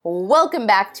Welcome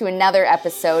back to another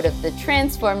episode of the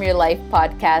Transform Your Life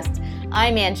podcast.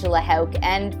 I'm Angela Hauk,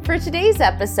 and for today's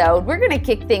episode, we're going to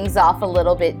kick things off a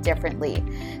little bit differently.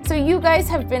 So you guys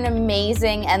have been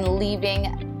amazing and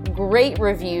leaving great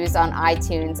reviews on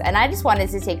iTunes, and I just wanted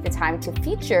to take the time to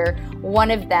feature one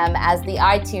of them as the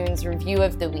iTunes review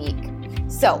of the week.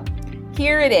 So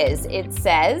here it is. It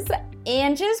says,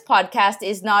 Angie's podcast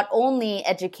is not only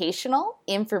educational,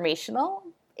 informational,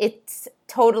 it's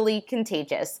totally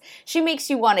contagious. She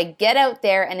makes you want to get out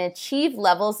there and achieve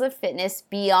levels of fitness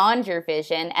beyond your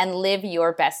vision and live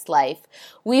your best life.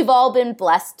 We've all been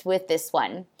blessed with this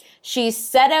one. She's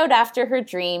set out after her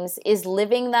dreams, is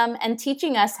living them, and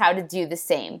teaching us how to do the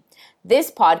same.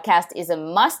 This podcast is a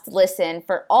must listen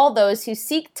for all those who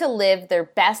seek to live their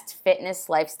best fitness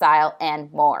lifestyle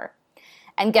and more.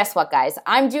 And guess what, guys?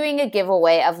 I'm doing a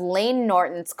giveaway of Layne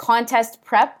Norton's contest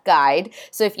prep guide.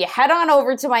 So if you head on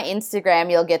over to my Instagram,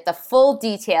 you'll get the full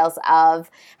details of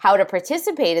how to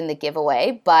participate in the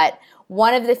giveaway. But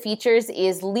one of the features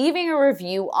is leaving a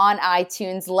review on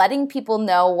iTunes, letting people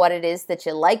know what it is that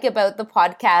you like about the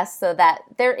podcast so that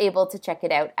they're able to check it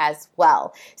out as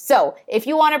well. So if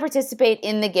you want to participate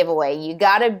in the giveaway, you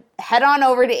got to head on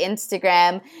over to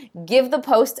Instagram, give the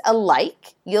post a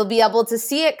like. You'll be able to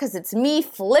see it because it's me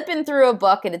flipping through a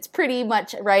book, and it's pretty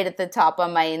much right at the top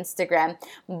on my Instagram.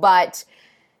 But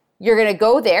you're going to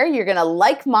go there, you're going to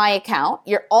like my account,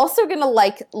 you're also going to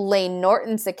like Layne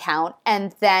Norton's account,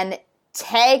 and then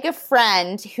tag a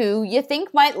friend who you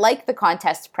think might like the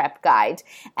contest prep guide,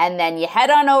 and then you head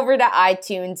on over to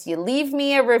iTunes, you leave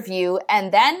me a review,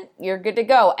 and then you're good to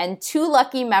go. And 2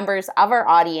 lucky members of our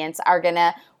audience are going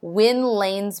to win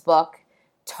Layne's book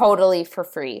totally for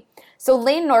free. So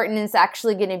Layne Norton is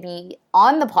actually going to be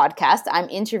on the podcast. I'm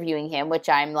interviewing him, which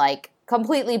I'm like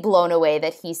completely blown away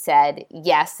that he said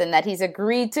yes and that he's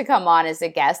agreed to come on as a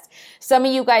guest. Some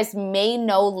of you guys may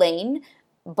know Layne,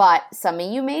 but some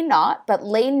of you may not. But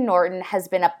Layne Norton has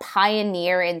been a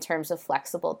pioneer in terms of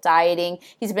flexible dieting.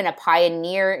 He's been a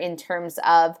pioneer in terms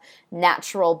of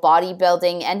natural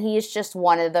bodybuilding, and he is just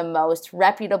one of the most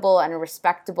reputable and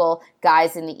respectable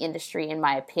guys in the industry, in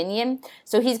my opinion.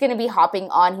 So he's going to be hopping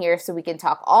on here so we can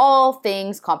talk all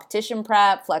things competition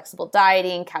prep, flexible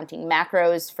dieting, counting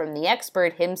macros from the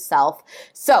expert himself.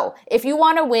 So if you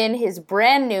want to win his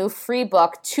brand new free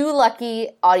book, 2 lucky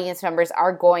audience members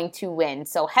are going to win.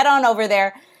 So head on over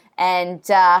there, and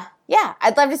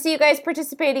I'd love to see you guys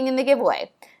participating in the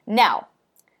giveaway. Now,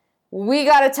 we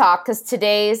got to talk because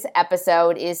today's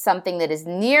episode is something that is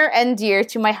near and dear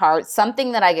to my heart,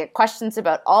 something that I get questions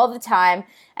about all the time,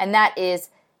 and that is,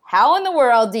 how in the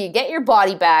world do you get your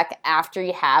body back after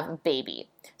you have a baby?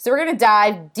 So we're going to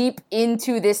dive deep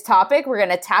into this topic. We're going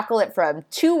to tackle it from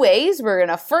 2 ways. We're going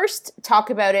to first talk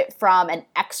about it from an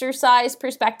exercise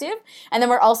perspective, and then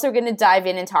we're also going to dive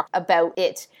in and talk about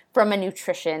it from a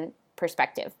nutrition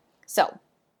perspective. So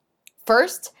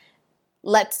first,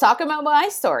 let's talk about my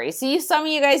story. So some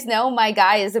of you guys know my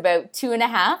guy is about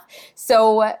 2.5.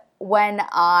 So when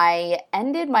I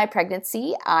ended my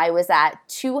pregnancy, I was at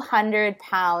 200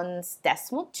 pounds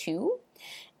decimal 2.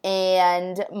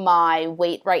 And my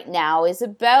weight right now is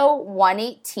about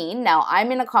 118. Now,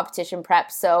 I'm in a competition prep,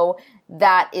 so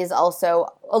that is also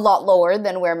a lot lower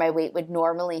than where my weight would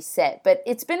normally sit. But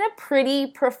it's been a pretty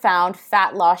profound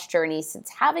fat loss journey since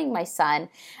having my son.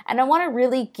 And I want to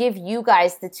really give you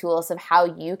guys the tools of how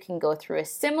you can go through a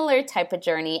similar type of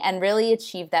journey and really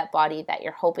achieve that body that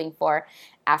you're hoping for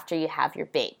after you have your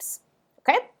babes.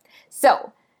 Okay?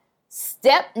 So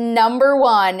step number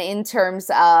 1 in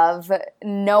terms of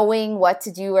knowing what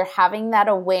to do or having that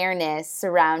awareness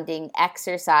surrounding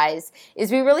exercise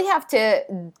is we really have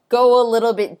to go a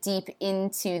little bit deep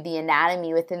into the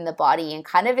anatomy within the body and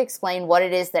kind of explain what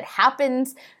it is that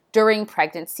happens during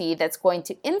pregnancy that's going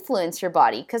to influence your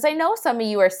body. Because I know some of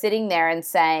you are sitting there and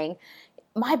saying,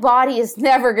 my body is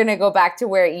never going to go back to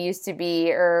where it used to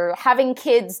be, or having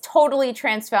kids totally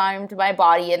transformed my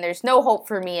body and there's no hope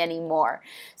for me anymore.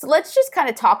 So let's just kind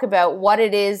of talk about what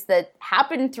it is that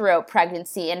happened throughout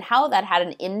pregnancy and how that had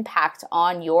an impact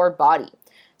on your body.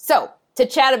 So to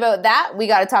chat about that, we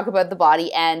got to talk about the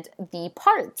body and the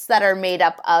parts that are made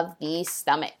up of the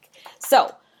stomach.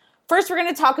 So first, we're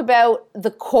going to talk about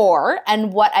the core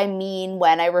and what I mean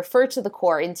when I refer to the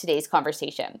core in today's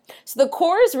conversation. So the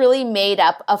core is really made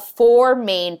up of 4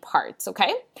 main parts,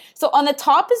 okay? So on the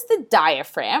top is the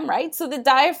diaphragm, right? So the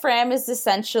diaphragm is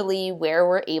essentially where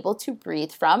we're able to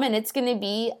breathe from, and it's going to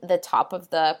be the top of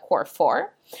the core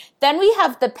 4. Then we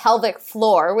have the pelvic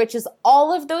floor, which is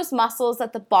all of those muscles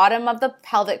at the bottom of the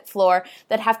pelvic floor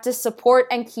that have to support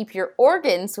and keep your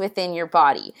organs within your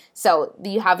body. So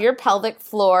you have your pelvic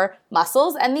floor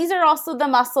muscles. And these are also the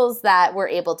muscles that were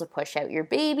able to push out your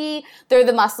baby. They're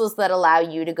the muscles that allow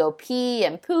you to go pee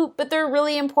and poop, but they're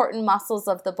really important muscles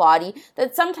of the body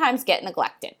that sometimes get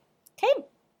neglected. Okay.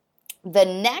 The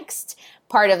next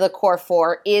part of the core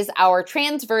four is our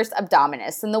transverse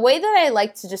abdominis. And the way that I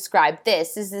like to describe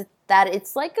this is that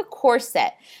it's like a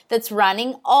corset that's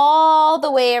running all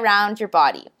the way around your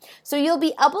body. So you'll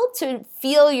be able to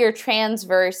feel your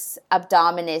transverse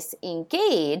abdominis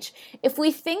engage if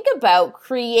we think about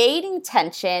creating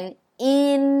tension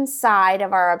inside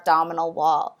of our abdominal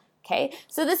wall. Okay,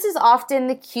 so this is often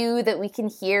the cue that we can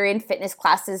hear in fitness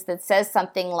classes that says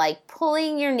something like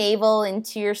pulling your navel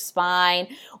into your spine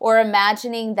or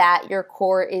imagining that your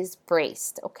core is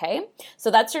braced, okay? So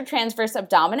that's your transverse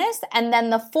abdominis. And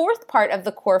then the fourth part of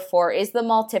the core four is the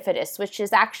multifidus, which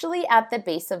is actually at the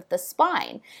base of the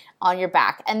spine on your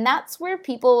back. And that's where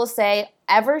people will say,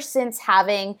 ever since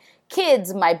having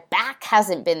kids, my back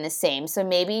hasn't been the same. So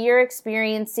maybe you're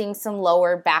experiencing some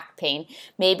lower back pain.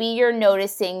 Maybe you're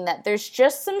noticing that there's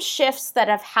just some shifts that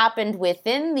have happened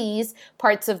within these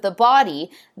parts of the body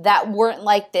that weren't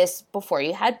like this before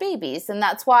you had babies. And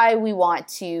that's why we want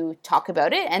to talk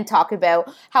about it and talk about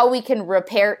how we can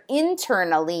repair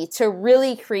internally to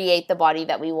really create the body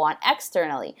that we want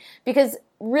externally. Because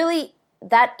really,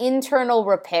 that internal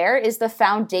repair is the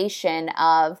foundation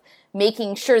of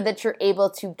making sure that you're able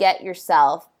to get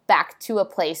yourself back to a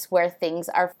place where things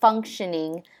are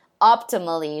functioning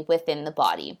optimally within the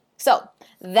body. So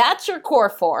that's your core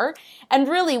four. And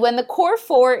really, when the core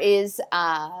four is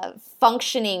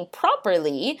functioning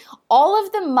properly, all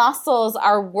of the muscles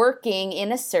are working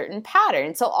in a certain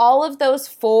pattern. So all of those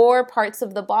four parts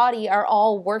of the body are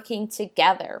all working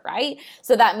together, right?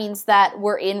 So that means that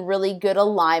we're in really good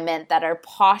alignment, that our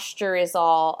posture is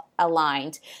all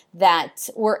aligned, that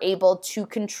we're able to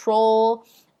control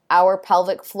our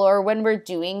pelvic floor when we're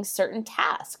doing certain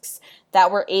tasks,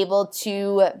 that we're able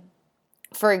to,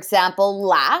 for example,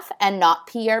 laugh and not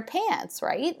pee our pants,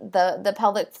 right? The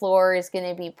pelvic floor is going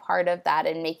to be part of that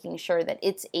and making sure that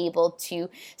it's able to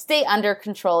stay under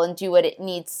control and do what it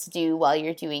needs to do while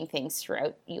you're doing things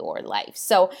throughout your life.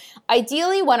 So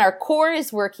ideally, when our core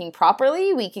is working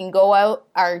properly, we can go out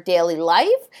our daily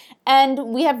life and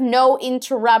we have no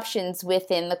interruptions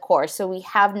within the core. So we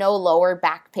have no lower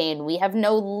back pain. We have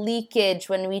no leakage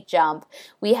when we jump.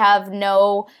 We have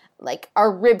no, like,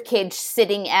 our rib cage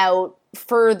sitting out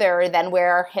further than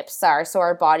where our hips are, so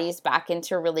our body's back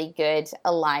into really good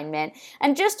alignment.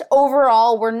 And just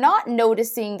overall, we're not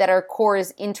noticing that our core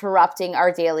is interrupting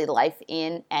our daily life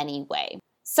in any way.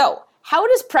 So how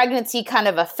does pregnancy kind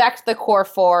of affect the core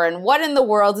four, and what in the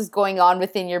world is going on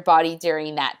within your body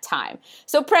during that time?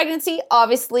 So pregnancy,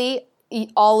 obviously,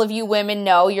 all of you women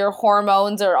know your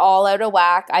hormones are all out of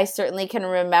whack. I certainly can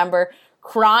remember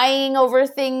crying over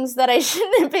things that I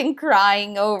shouldn't have been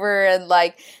crying over, and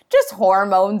like just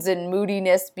hormones and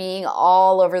moodiness being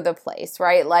all over the place,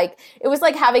 right? Like it was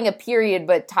like having a period,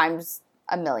 but times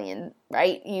a million,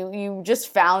 right? You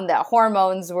just found that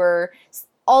hormones were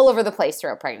all over the place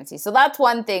throughout pregnancy. So that's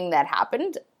one thing that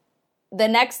happened. The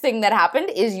next thing that happened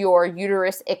is your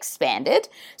uterus expanded.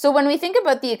 So when we think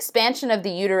about the expansion of the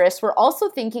uterus, we're also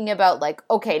thinking about like,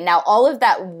 okay, now all of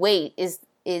that weight is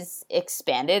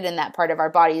expanded, and that part of our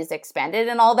body is expanded,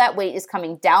 and all that weight is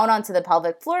coming down onto the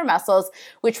pelvic floor muscles,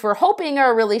 which we're hoping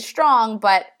are really strong,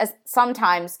 but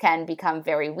sometimes can become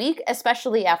very weak,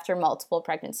 especially after multiple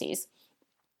pregnancies.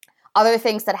 Other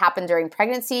things that happen during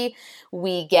pregnancy,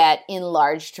 we get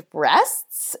enlarged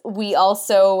breasts. We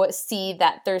also see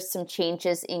that there's some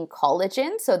changes in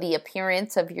collagen, so the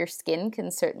appearance of your skin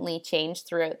can certainly change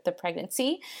throughout the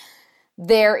pregnancy.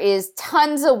 There is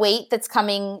tons of weight that's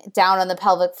coming down on the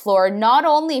pelvic floor, not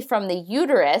only from the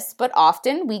uterus, but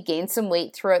often we gain some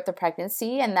weight throughout the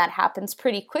pregnancy, and that happens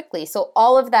pretty quickly. So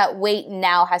all of that weight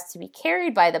now has to be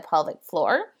carried by the pelvic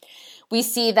floor. We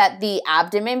see that the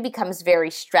abdomen becomes very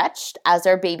stretched as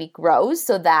our baby grows,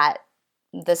 so that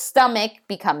the stomach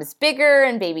becomes bigger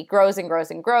and baby grows and grows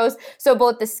and grows. So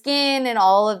both the skin and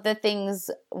all of the things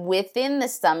within the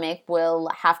stomach will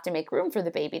have to make room for the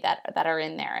baby that are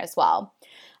in there as well.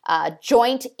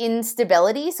 Joint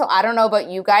instability. So I don't know about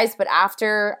you guys, but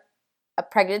after a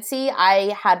pregnancy,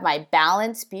 I had my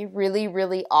balance be really,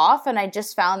 really off. And I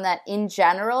just found that in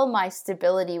general, my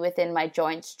stability within my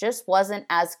joints just wasn't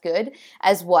as good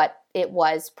as what it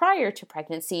was prior to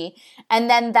pregnancy. And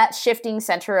then that shifting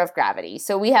center of gravity.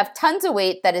 So we have tons of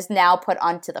weight that is now put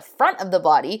onto the front of the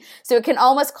body. So it can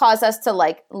almost cause us to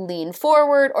like lean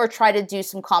forward or try to do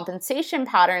some compensation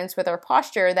patterns with our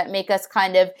posture that make us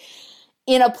kind of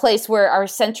in a place where our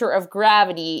center of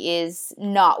gravity is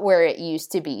not where it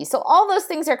used to be. So all those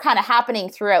things are kind of happening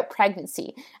throughout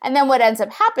pregnancy. And then what ends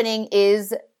up happening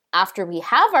is after we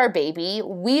have our baby,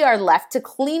 we are left to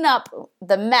clean up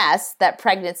the mess that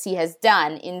pregnancy has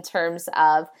done in terms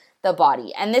of the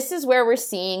body. And this is where we're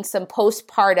seeing some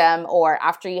postpartum or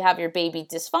after you have your baby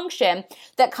dysfunction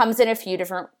that comes in a few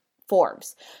different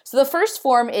forms. So the first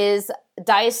form is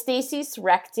diastasis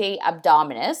recti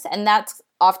abdominis, and that's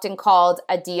often called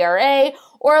a DRA,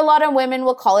 or a lot of women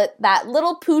will call it that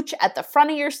little pooch at the front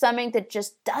of your stomach that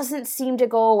just doesn't seem to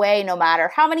go away no matter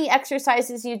how many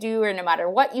exercises you do or no matter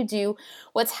what you do.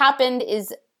 What's happened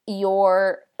is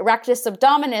your rectus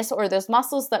abdominis, or those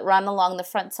muscles that run along the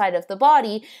front side of the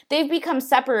body, they've become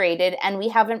separated and we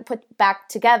haven't put back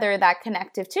together that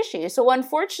connective tissue. So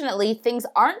unfortunately, things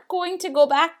aren't going to go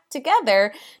back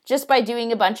together just by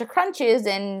doing a bunch of crunches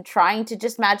and trying to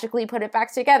just magically put it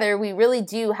back together. We really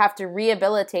do have to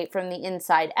rehabilitate from the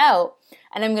inside out.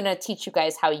 And I'm going to teach you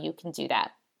guys how you can do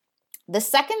that. The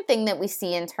second thing that we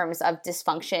see in terms of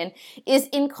dysfunction is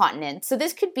incontinence. So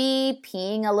this could be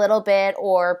peeing a little bit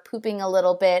or pooping a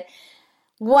little bit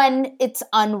when it's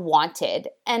unwanted.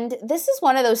 And this is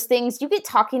one of those things, you get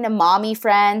talking to mommy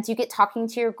friends, you get talking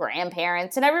to your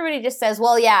grandparents, and everybody just says,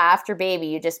 well, yeah, after baby,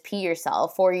 you just pee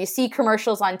yourself. Or you see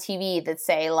commercials on TV that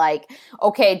say like,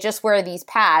 okay, just wear these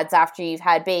pads after you've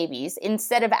had babies,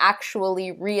 instead of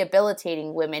actually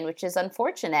rehabilitating women, which is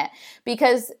unfortunate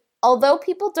because although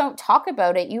people don't talk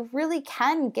about it, you really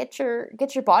can get your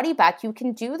body back. You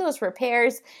can do those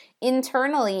repairs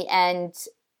internally and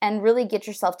really get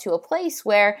yourself to a place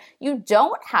where you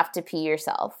don't have to pee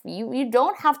yourself. You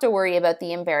don't have to worry about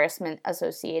the embarrassment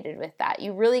associated with that.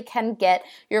 You really can get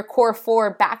your core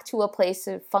 4 back to a place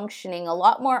of functioning a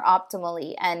lot more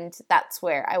optimally, and that's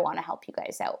where I want to help you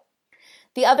guys out.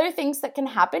 The other things that can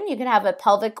happen, you can have a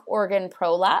pelvic organ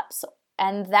prolapse,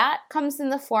 and that comes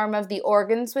in the form of the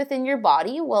organs within your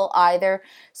body will either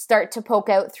start to poke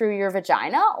out through your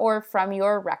vagina or from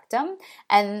your rectum.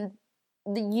 And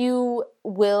you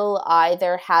will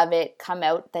either have it come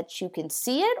out that you can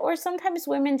see it, or sometimes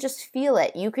women just feel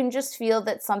it. You can just feel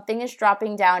that something is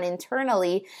dropping down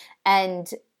internally and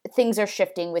things are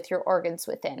shifting with your organs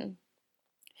within.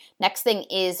 Next thing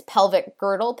is pelvic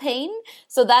girdle pain.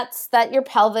 So that's that your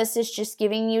pelvis is just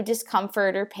giving you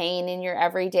discomfort or pain in your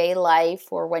everyday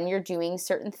life or when you're doing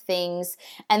certain things,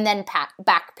 and then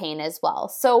back pain as well.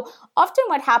 So often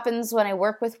what happens when I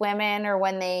work with women or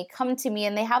when they come to me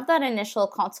and they have that initial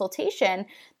consultation,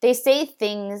 they say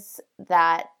things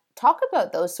that talk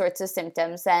about those sorts of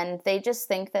symptoms, and they just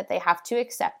think that they have to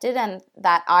accept it and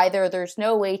that either there's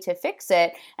no way to fix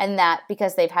it and that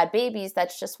because they've had babies,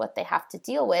 that's just what they have to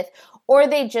deal with, or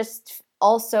they just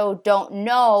also don't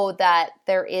know that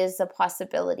there is a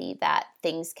possibility that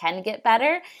things can get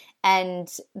better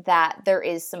and that there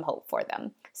is some hope for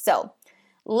them. So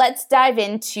let's dive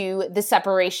into the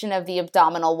separation of the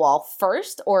abdominal wall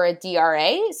first, or a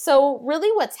DRA. So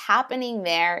really what's happening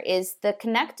there is the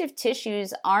connective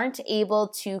tissues aren't able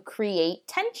to create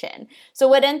tension. So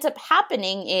what ends up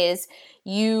happening is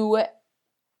you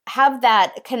have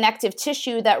that connective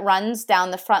tissue that runs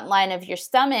down the front line of your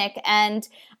stomach, and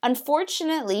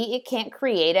unfortunately it can't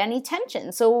create any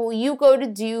tension. So you go to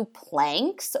do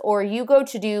planks or you go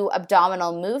to do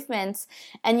abdominal movements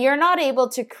and you're not able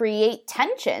to create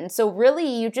tension. So really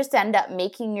you just end up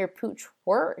making your pooch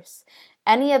worse.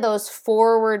 Any of those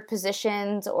forward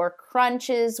positions or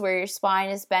crunches where your spine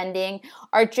is bending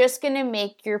are just going to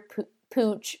make your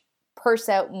pooch purse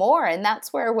out more. And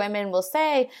that's where women will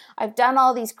say, I've done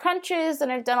all these crunches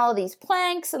and I've done all these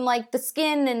planks and like the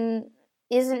skin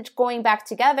isn't going back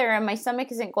together and my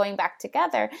stomach isn't going back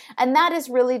together. And that is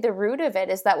really the root of it,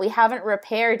 is that we haven't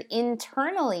repaired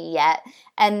internally yet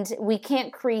and we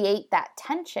can't create that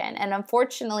tension. And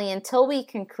unfortunately, until we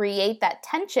can create that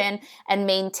tension and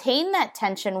maintain that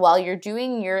tension while you're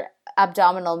doing your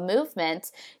abdominal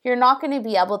movements, you're not going to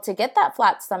be able to get that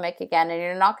flat stomach again, and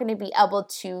you're not going to be able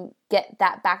to get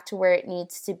that back to where it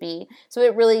needs to be. So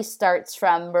it really starts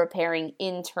from repairing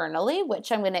internally,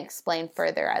 which I'm going to explain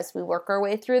further as we work our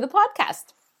way through the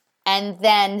podcast. And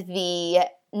then the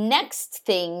next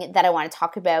thing that I want to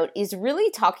talk about is really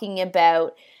talking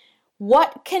about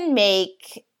what can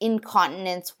make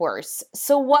incontinence worse.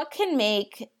 So what can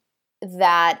make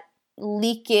that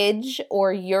leakage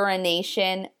or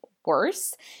urination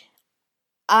worse?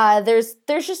 There's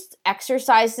just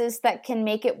exercises that can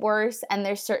make it worse, and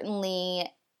there's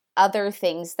certainly other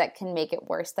things that can make it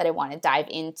worse that I want to dive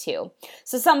into.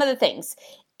 So some of the things,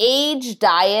 Age,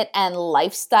 diet, and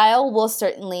lifestyle will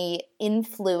certainly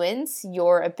influence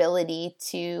your ability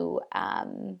to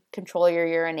control your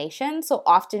urination. So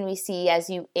often we see as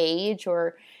you age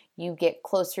or you get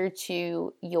closer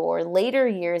to your later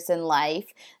years in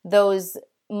life, those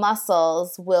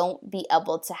muscles won't be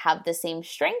able to have the same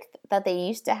strength that they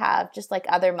used to have, just like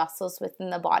other muscles within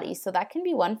the body. So that can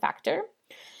be one factor.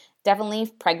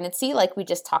 Definitely pregnancy, like we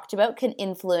just talked about, can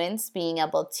influence being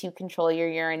able to control your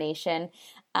urination.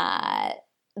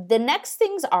 The next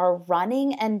things are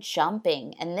running and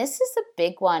jumping. And this is a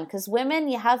big one because women,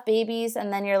 you have babies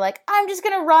and then you're like, I'm just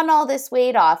going to run all this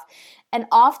weight off. And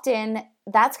often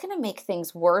that's going to make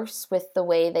things worse with the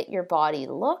way that your body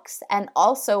looks and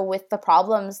also with the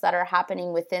problems that are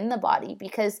happening within the body.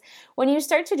 Because when you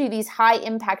start to do these high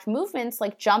impact movements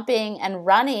like jumping and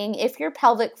running, if your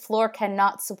pelvic floor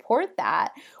cannot support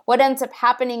that, what ends up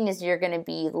happening is you're going to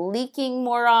be leaking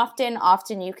more often.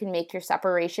 Often you can make your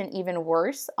separation even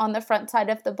worse on the front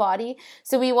side of the body.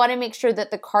 So we want to make sure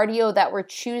that the cardio that we're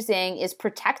choosing is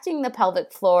protecting the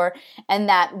pelvic floor and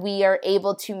that we are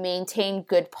able to maintain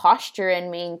good posture and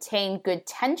maintain good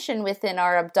tension within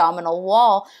our abdominal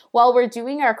wall while we're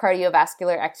doing our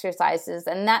cardiovascular exercises.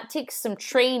 And that takes some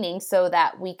training so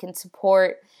that we can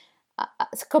support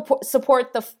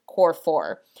the core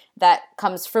four. That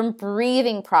comes from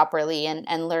breathing properly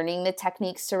and learning the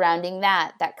techniques surrounding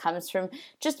that. That comes from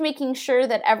just making sure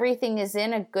that everything is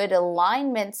in a good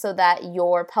alignment so that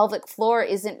your pelvic floor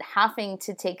isn't having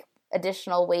to take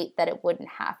additional weight that it wouldn't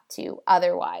have to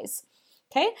otherwise.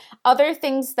 Okay, other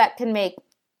things that can make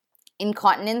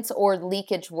incontinence or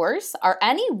leakage worse are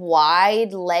any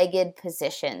wide-legged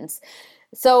positions.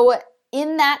 So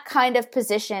in that kind of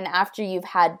position after you've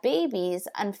had babies,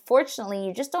 unfortunately,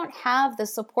 you just don't have the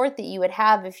support that you would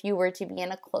have if you were to be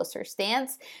in a closer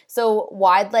stance. So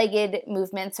wide-legged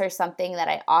movements are something that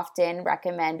I often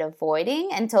recommend avoiding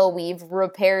until we've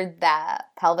repaired the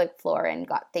pelvic floor and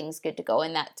got things good to go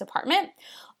in that department.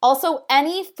 Also,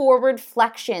 any forward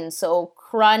flexion, so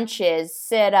crunches,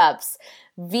 sit-ups,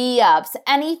 V-ups,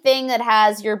 anything that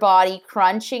has your body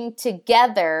crunching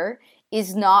together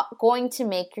is not going to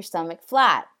make your stomach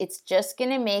flat. It's just going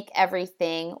to make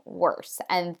everything worse.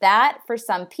 And that, for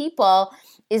some people,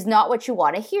 is not what you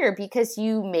want to hear because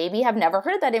you maybe have never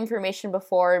heard that information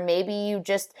before. Maybe you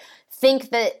just think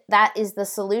that that is the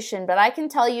solution. But I can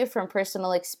tell you from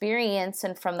personal experience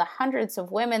and from the hundreds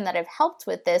of women that I've helped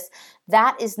with this,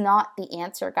 that is not the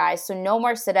answer, guys. So no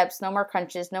more sit-ups, no more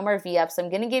crunches, no more V-ups. I'm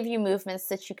going to give you movements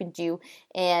that you can do.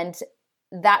 And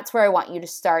that's where I want you to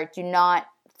start. Do not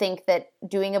think that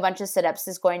doing a bunch of sit-ups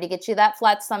is going to get you that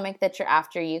flat stomach that you're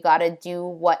after. You got to do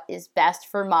what is best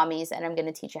for mommies, and I'm going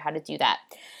to teach you how to do that.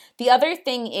 The other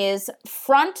thing is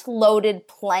front-loaded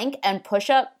plank and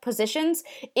push-up positions.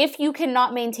 If you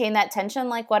cannot maintain that tension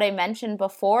like what I mentioned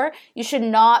before, you should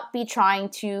not be trying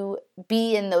to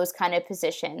be in those kind of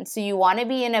positions. So you want to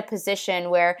be in a position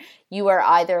where you are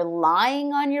either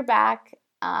lying on your back,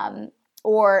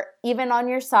 or even on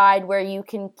your side where you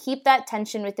can keep that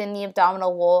tension within the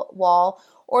abdominal wall,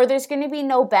 or there's going to be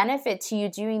no benefit to you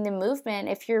doing the movement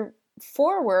if you're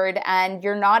forward and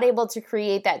you're not able to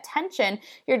create that tension.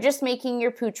 You're just making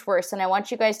your pooch worse. And I want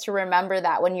you guys to remember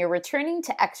that when you're returning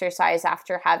to exercise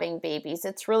after having babies,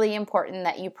 it's really important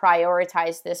that you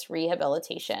prioritize this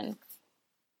rehabilitation.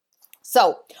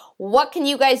 So, what can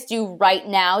you guys do right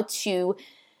now to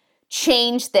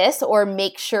change this or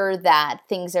make sure that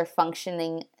things are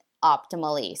functioning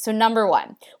optimally? So number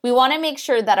one, we want to make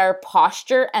sure that our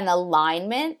posture and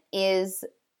alignment is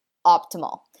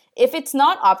optimal. If it's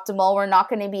not optimal, we're not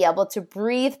going to be able to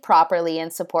breathe properly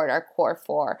and support our core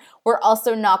four. We're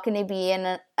also not going to be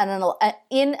in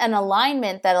an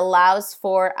alignment that allows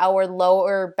for our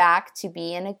lower back to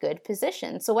be in a good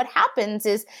position. So what happens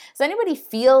is, does anybody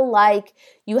feel like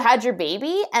you had your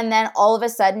baby and then all of a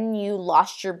sudden you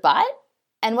lost your butt?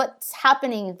 And what's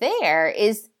happening there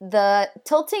is the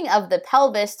tilting of the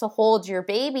pelvis to hold your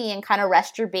baby and kind of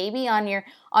rest your baby on your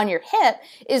hip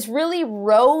is really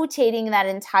rotating that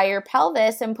entire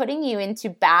pelvis and putting you into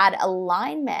bad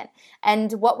alignment.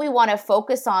 And what we want to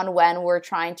focus on when we're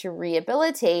trying to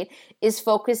rehabilitate is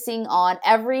focusing on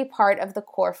every part of the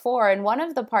core four. And one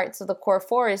of the parts of the core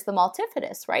four is the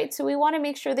multifidus, right? So we want to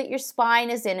make sure that your spine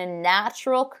is in a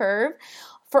natural curve.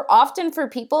 For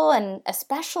people, and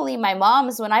especially my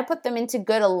moms, when I put them into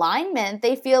good alignment,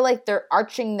 they feel like they're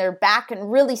arching their back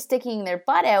and really sticking their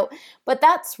butt out. But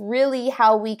that's really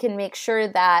how we can make sure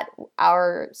that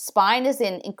our spine is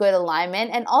in good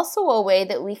alignment, and also a way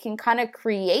that we can kind of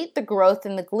create the growth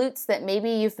in the glutes that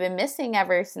maybe you've been missing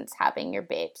ever since having your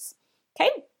babes.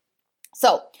 Okay?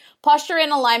 So posture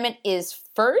and alignment is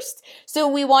first. So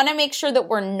we want to make sure that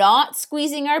we're not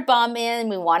squeezing our bum in.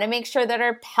 We want to make sure that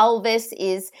our pelvis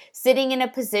is sitting in a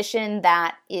position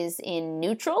that is in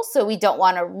neutral. So we don't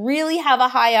want to really have a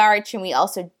high arch, and we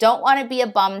also don't want to be a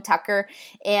bum tucker.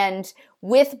 And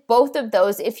with both of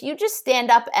those, if you just stand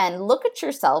up and look at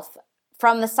yourself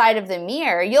from the side of the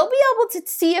mirror, you'll be able to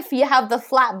see if you have the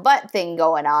flat butt thing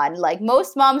going on. Like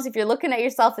most moms, if you're looking at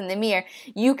yourself in the mirror,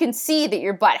 you can see that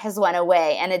your butt has went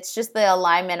away, and it's just the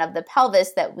alignment of the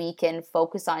pelvis that we can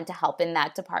focus on to help in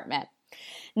that department.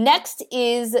 Next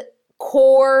is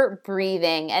core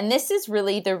breathing, and this is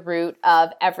really the root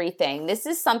of everything. This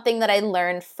is something that I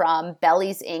learned from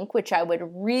Bellies Inc., which I would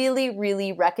really,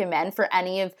 really recommend for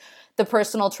any of the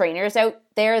personal trainers out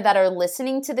there that are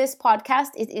listening to this podcast.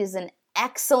 It is an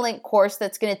excellent course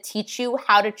that's going to teach you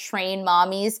how to train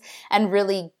mommies and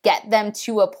really get them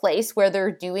to a place where they're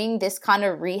doing this kind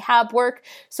of rehab work.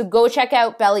 So go check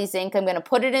out Bellies Inc. I'm going to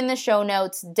put it in the show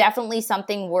notes. Definitely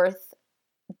something worth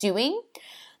doing.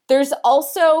 There's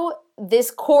also this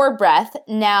core breath.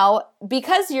 Now,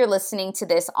 because you're listening to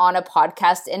this on a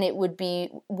podcast and it would be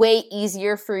way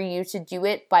easier for you to do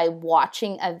it by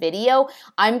watching a video,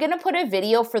 I'm going to put a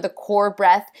video for the core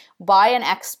breath by an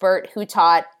expert who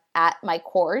taught at my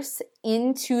course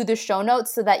into the show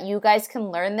notes so that you guys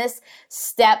can learn this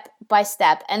step by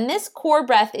step. And this core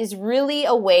breath is really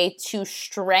a way to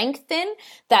strengthen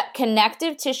that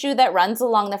connective tissue that runs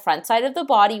along the front side of the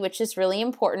body, which is really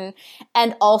important,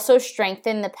 and also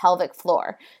strengthen the pelvic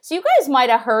floor. So you guys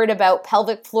might have heard about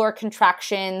pelvic floor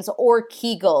contractions or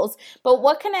Kegels, but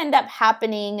what can end up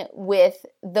happening with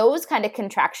those kind of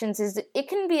contractions is it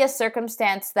can be a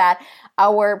circumstance that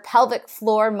our pelvic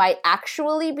floor might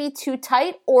actually be too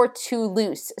tight or too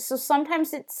loose. So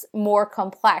sometimes it's more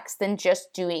complex than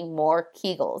just doing more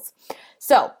Kegels.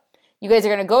 So you guys are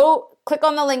going to go click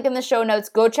on the link in the show notes,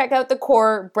 go check out the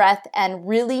core breath and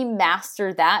really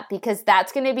master that, because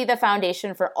that's going to be the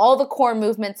foundation for all the core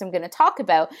movements I'm going to talk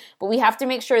about. But we have to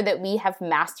make sure that we have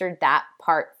mastered that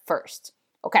part first.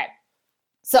 Okay.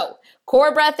 So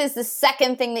core breath is the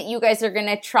second thing that you guys are going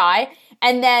to try.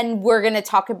 And then we're going to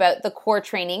talk about the core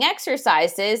training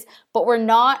exercises, but we're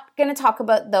not going to talk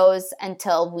about those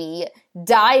until we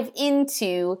dive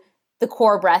into the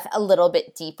core breath a little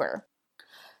bit deeper.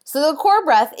 So the core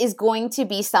breath is going to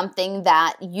be something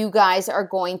that you guys are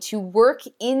going to work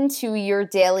into your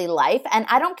daily life. And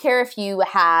I don't care if you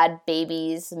had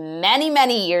babies many,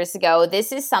 many years ago.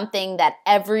 This is something that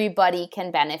everybody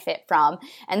can benefit from,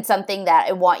 and something that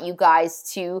I want you guys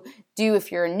to do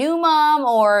if you're a new mom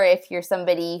or if you're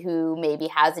somebody who maybe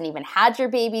hasn't even had your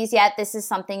babies yet. This is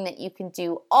something that you can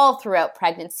do all throughout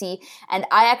pregnancy. And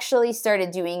I actually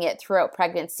started doing it throughout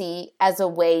pregnancy as a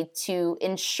way to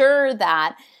ensure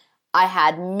that I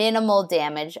had minimal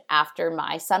damage after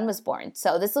my son was born.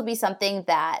 So this will be something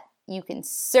that you can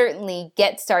certainly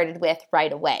get started with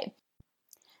right away.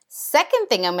 Second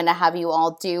thing I'm going to have you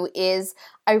all do is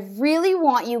I really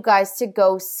want you guys to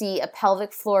go see a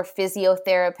pelvic floor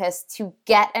physiotherapist to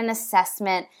get an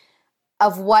assessment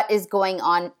of what is going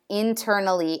on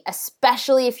internally,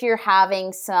 especially if you're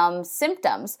having some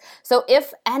symptoms. So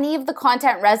if any of the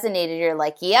content resonated, you're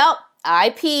like, yep,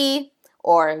 I pee,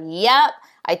 or yep,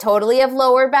 I totally have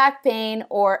lower back pain,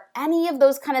 or any of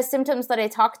those kind of symptoms that I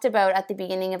talked about at the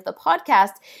beginning of the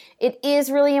podcast, it is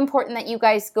really important that you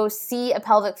guys go see a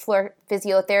pelvic floor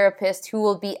physiotherapist who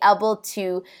will be able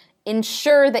to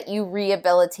ensure that you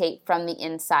rehabilitate from the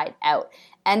inside out.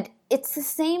 And it's the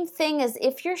same thing as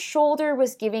if your shoulder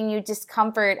was giving you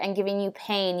discomfort and giving you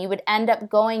pain, you would end up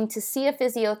going to see a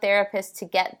physiotherapist to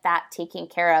get that taken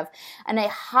care of. And I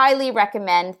highly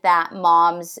recommend that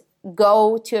moms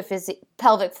go to a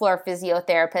pelvic floor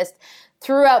physiotherapist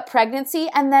throughout pregnancy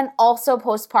and then also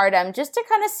postpartum, just to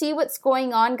kind of see what's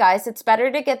going on, guys. It's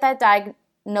better to get that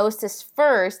diagnosis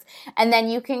first, and then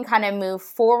you can kind of move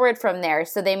forward from there.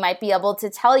 So they might be able to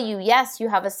tell you, yes, you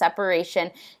have a separation.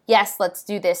 Yes, let's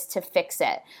do this to fix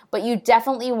it. But you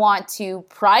definitely want to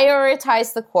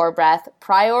prioritize the core breath,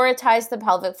 prioritize the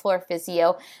pelvic floor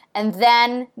physio, and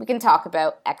then we can talk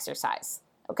about exercise.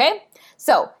 Okay,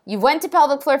 so you went to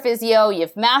pelvic floor physio,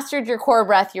 you've mastered your core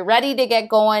breath, you're ready to get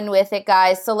going with it,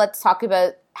 guys. So let's talk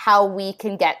about how we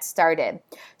can get started.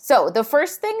 So the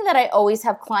first thing that I always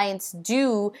have clients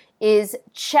do is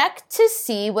check to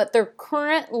see what their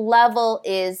current level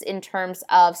is in terms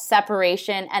of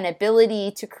separation and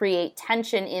ability to create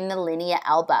tension in the linea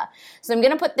alba. So I'm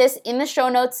going to put this in the show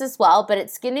notes as well, but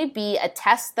it's going to be a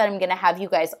test that I'm going to have you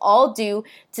guys all do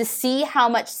to see how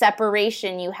much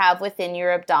separation you have within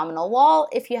your abdominal wall,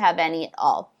 if you have any at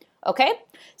all. Okay,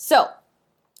 so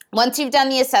Once you've done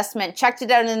the assessment, checked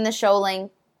it out in the show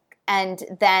link, and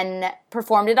then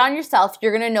performed it on yourself,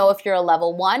 you're going to know if you're a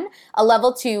level 1, a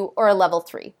level 2, or a level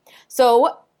 3.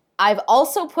 So I've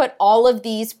also put all of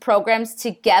these programs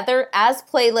together as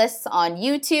playlists on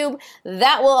YouTube.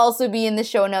 That will also be in the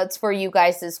show notes for you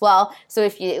guys as well. So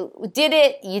if you did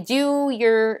it, you do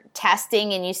your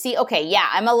testing and you see, okay, yeah,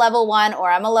 I'm a level 1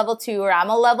 or I'm a level 2 or I'm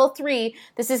a level 3.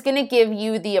 This is going to give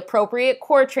you the appropriate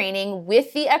core training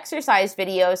with the exercise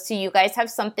videos so you guys have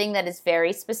something that is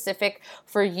very specific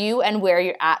for you and where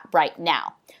you're at right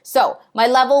now. So my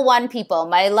level 1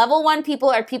 people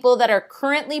are people that are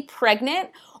currently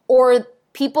pregnant or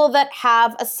people that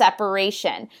have a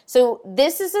separation. So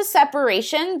this is a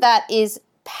separation that is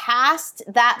past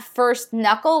that first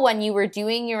knuckle when you were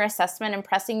doing your assessment and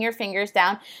pressing your fingers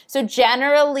down. So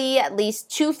generally at least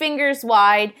 2 fingers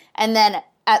wide and then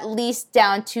at least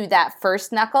down to that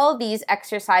first knuckle. These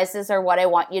exercises are what I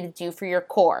want you to do for your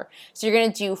core. So you're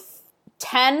going to do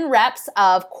 10 reps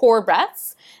of core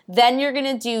breaths. Then you're going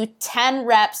to do 10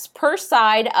 reps per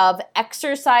side of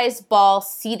exercise ball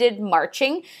seated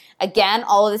marching. Again,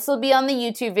 all of this will be on the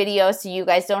YouTube video, so you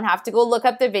guys don't have to go look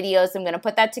up the videos. I'm going to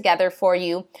put that together for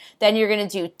you. Then you're going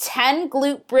to do 10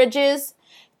 glute bridges,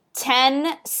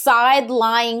 10 side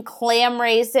lying clam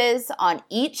raises on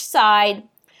each side,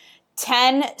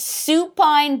 10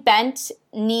 supine bent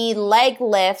knee leg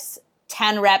lifts,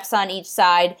 10 reps on each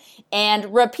side,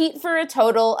 and repeat for a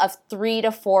total of 3 to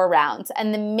 4 rounds.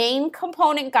 And the main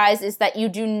component, guys, is that you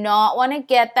do not want to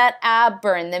get that ab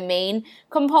burn. The main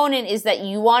component is that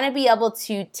you want to be able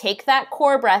to take that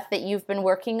core breath that you've been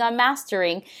working on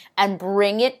mastering and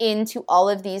bring it into all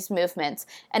of these movements.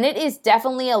 And it is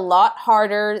definitely a lot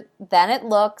harder than it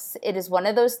looks. It is one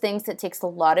of those things that takes a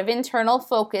lot of internal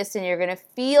focus, and you're going to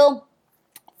feel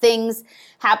things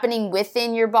happening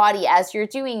within your body as you're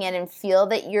doing it and feel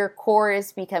that your core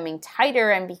is becoming tighter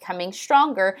and becoming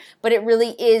stronger, but it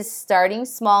really is starting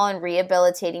small and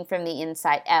rehabilitating from the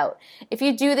inside out. If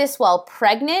you do this while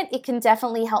pregnant, it can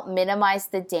definitely help minimize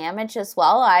the damage as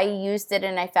well. I used it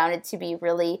and I found it to be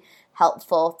really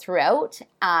helpful throughout.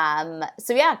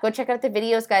 So yeah, go check out the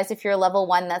videos, guys. If you're a level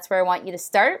 1, that's where I want you to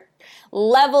start.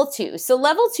 Level 2. So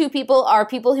level 2 people are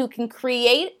people who can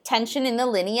create tension in the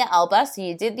linea alba. So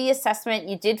you did the assessment,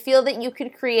 you did feel that you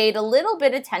could create a little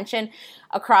bit of tension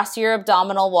across your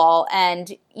abdominal wall,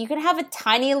 and you can have a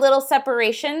tiny little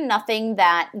separation, nothing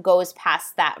that goes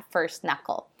past that first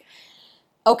knuckle.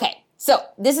 Okay. So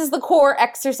this is the core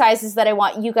exercises that I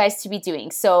want you guys to be doing.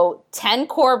 So 10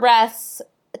 core breaths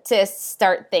to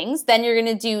start things. Then you're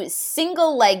going to do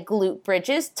single leg glute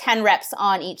bridges, 10 reps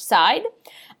on each side,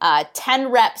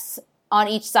 10 reps on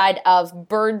each side of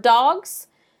bird dogs.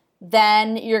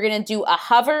 Then you're going to do a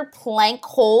hover plank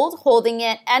hold, holding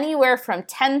it anywhere from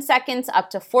 10 seconds up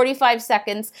to 45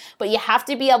 seconds, but you have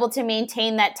to be able to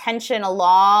maintain that tension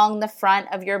along the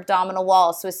front of your abdominal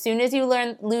wall. So as soon as you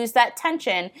lose that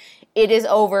tension, it is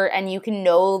over and you can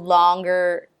no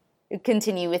longer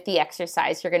continue with the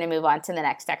exercise. You're going to move on to the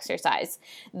next exercise.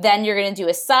 Then you're going to do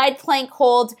a side plank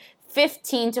hold,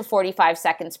 15 to 45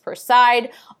 seconds per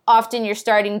side. Often you're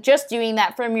starting just doing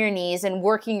that from your knees and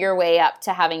working your way up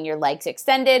to having your legs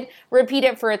extended. Repeat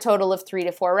it for a total of 3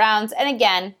 to 4 rounds. And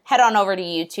again, head on over to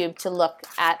YouTube to look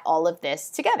at all of this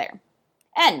together.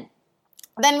 And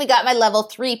then we got my level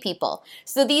 3 people.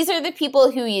 So these are the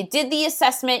people who you did the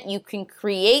assessment, you can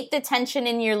create the tension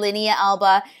in your linea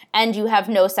alba, and you have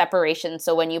no separation.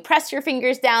 So when you press your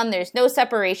fingers down, there's no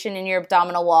separation in your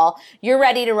abdominal wall. You're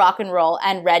ready to rock and roll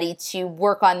and ready to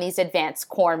work on these advanced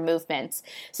core movements.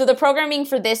 So the programming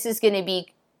for this is going to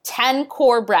be 10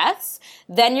 core breaths.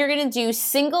 Then you're going to do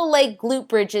single leg glute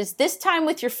bridges, this time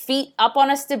with your feet up on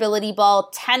a stability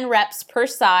ball, 10 reps per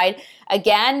side.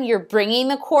 Again, you're bringing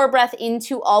the core breath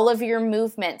into all of your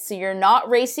movements. So you're not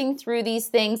racing through these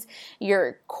things.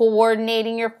 You're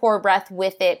coordinating your core breath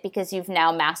with it because you've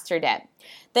now mastered it.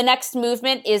 The next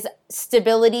movement is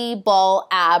stability ball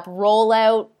ab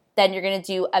rollout. Then you're going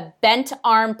to do a bent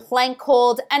arm plank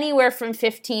hold anywhere from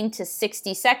 15 to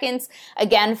 60 seconds.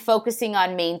 Again, focusing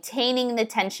on maintaining the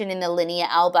tension in the linea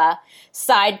alba.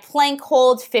 Side plank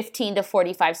hold, 15 to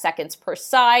 45 seconds per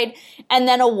side. And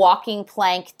then a walking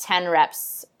plank, 10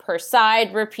 reps per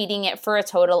side, repeating it for a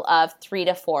total of 3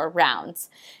 to 4 rounds.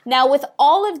 Now, with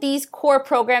all of these core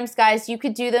programs, guys, you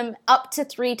could do them up to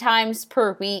 3 times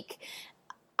per week.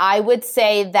 I would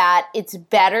say that it's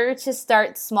better to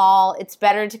start small. It's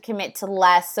better to commit to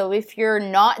less. So if you're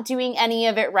not doing any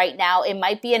of it right now, it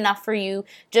might be enough for you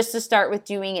just to start with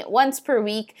doing it once per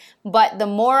week. But the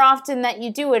more often that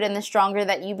you do it and the stronger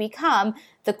that you become,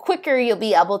 the quicker you'll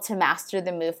be able to master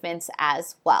the movements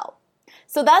as well.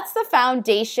 So that's the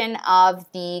foundation of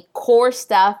the core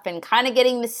stuff and kind of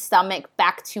getting the stomach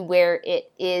back to where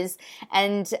it is.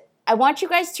 And I want you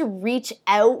guys to reach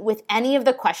out with any of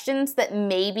the questions that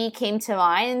maybe came to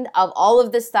mind of all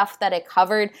of the stuff that I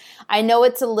covered. I know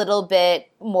it's a little bit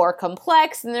more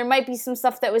complex and there might be some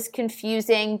stuff that was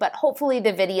confusing, but hopefully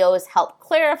the videos help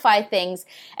clarify things.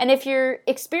 And if you're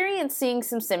experiencing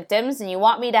some symptoms and you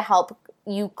want me to help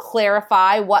you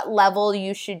clarify what level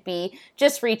you should be,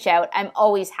 just reach out. I'm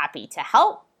always happy to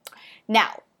help.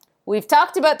 Now, we've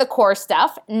talked about the core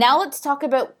stuff. Now let's talk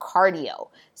about cardio.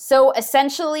 So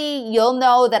essentially, you'll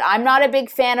know that I'm not a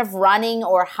big fan of running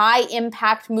or high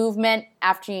impact movement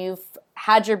after you've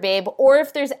had your babe, or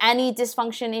if there's any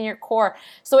dysfunction in your core.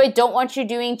 So I don't want you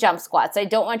doing jump squats. I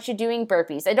don't want you doing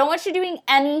burpees. I don't want you doing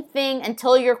anything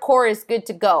until your core is good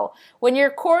to go. When your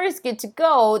core is good to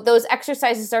go, those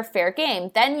exercises are fair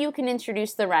game. Then you can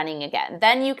introduce the running again.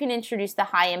 Then you can introduce the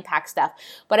high impact stuff.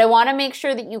 But I want to make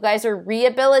sure that you guys are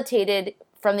rehabilitated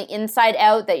from the inside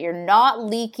out, that you're not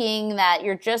leaking, that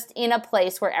you're just in a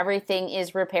place where everything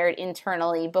is repaired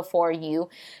internally before you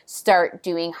start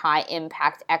doing high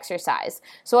impact exercise.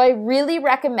 So I really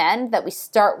recommend that we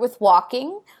start with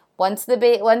walking. Once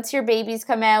your babies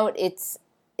come out, it's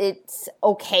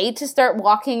okay to start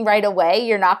walking right away.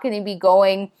 You're not going to be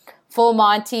going full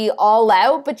Monty all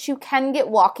out, but you can get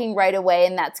walking right away,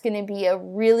 and that's going to be a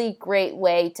really great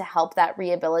way to help that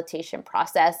rehabilitation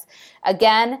process.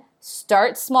 Again,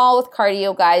 start small with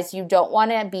cardio, guys. You don't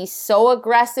want to be so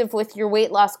aggressive with your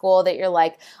weight loss goal that you're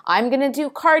like, I'm going to do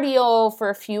cardio for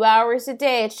a few hours a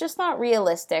day. It's just not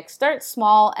realistic. Start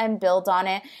small and build on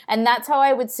it. And that's how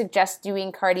I would suggest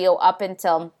doing cardio up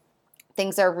until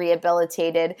things are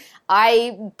rehabilitated.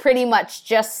 I pretty much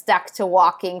just stuck to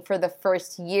walking for the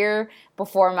first year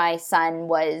before my son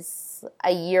was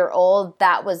a year old.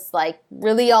 That was like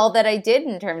really all that I did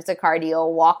in terms of cardio,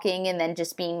 walking, and then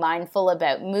just being mindful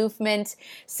about movement.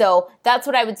 So that's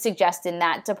what I would suggest in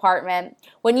that department.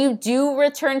 When you do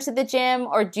return to the gym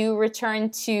or do return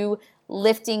to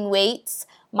lifting weights,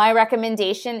 my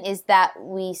recommendation is that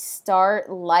we start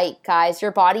light, guys.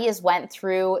 Your body has went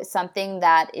through something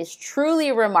that is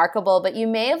truly remarkable, but you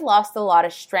may have lost a lot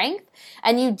of strength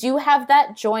and you do have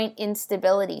that joint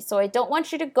instability. So I don't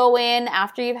want you to go in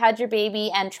after you've had your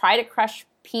baby and try to crush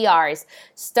PRs.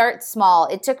 Start small.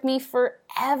 It took me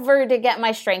forever to get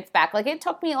my strength back. It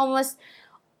took me almost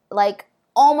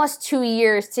 2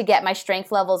 years to get my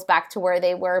strength levels back to where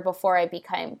they were before I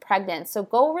became pregnant. So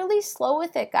go really slow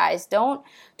with it, guys. Don't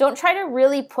try to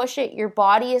really push it. Your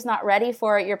body is not ready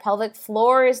for it. Your pelvic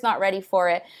floor is not ready for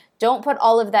it. Don't put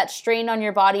all of that strain on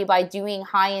your body by doing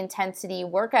high intensity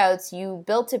workouts. You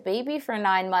built a baby for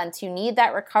 9 months. You need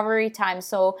that recovery time.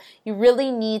 So you really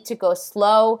need to go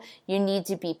slow. You need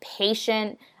to be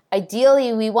patient.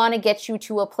 Ideally, we want to get you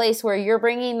to a place where you're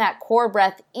bringing that core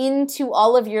breath into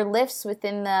all of your lifts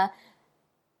within the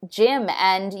gym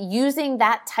and using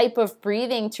that type of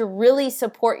breathing to really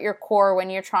support your core when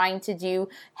you're trying to do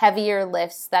heavier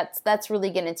lifts. That's really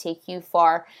going to take you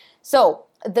far. So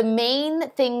the main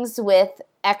things with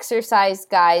exercise,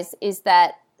 guys, is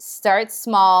that start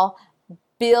small,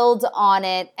 build on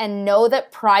it, and know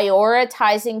that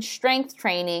prioritizing strength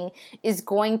training is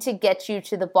going to get you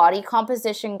to the body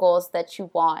composition goals that you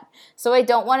want. So I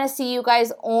don't want to see you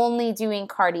guys only doing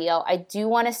cardio. I do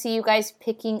want to see you guys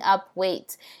picking up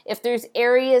weights. If there's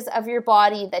areas of your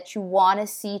body that you want to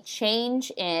see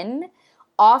change in,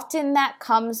 often that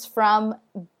comes from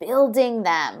building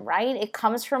them, right? It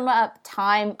comes from a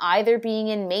time either being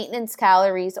in maintenance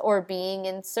calories or being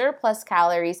in surplus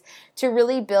calories to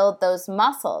really build those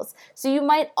muscles. So you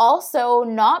might also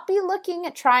not be looking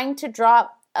at trying to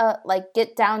drop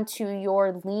get down to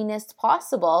your leanest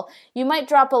possible. You might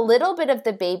drop a little bit of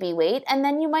the baby weight, and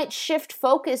then you might shift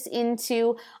focus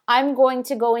into, I'm going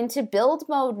to go into build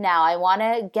mode now. I want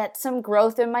to get some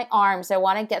growth in my arms. I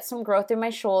want to get some growth in my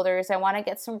shoulders. I want to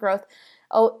get some growth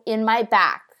in my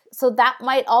back. So that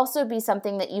might also be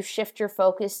something that you shift your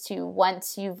focus to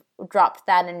once you've dropped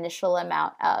that initial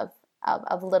amount of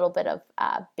a little bit of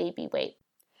baby weight.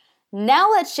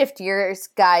 Now let's shift gears,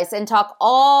 guys, and talk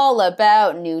all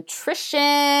about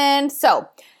nutrition. So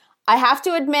I have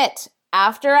to admit,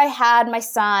 after I had my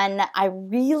son, I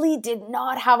really did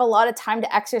not have a lot of time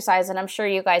to exercise, and I'm sure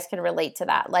you guys can relate to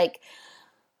that.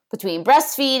 Between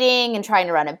breastfeeding and trying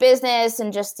to run a business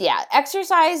and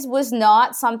exercise was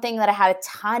not something that I had a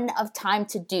ton of time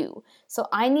to do. So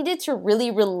I needed to really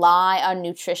rely on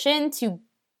nutrition to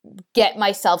get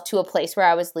myself to a place where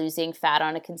I was losing fat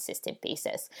on a consistent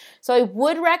basis. So I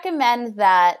would recommend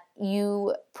that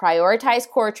you prioritize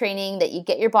core training, that you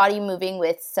get your body moving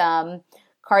with some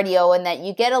cardio and that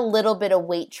you get a little bit of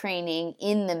weight training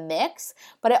in the mix.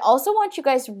 But I also want you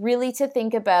guys really to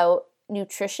think about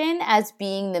nutrition as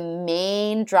being the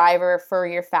main driver for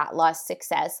your fat loss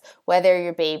success, whether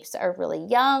your babes are really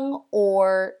young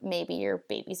or maybe your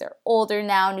babies are older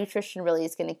now. Nutrition really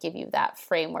is going to give you that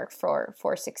framework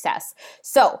for success.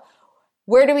 So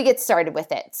where do we get started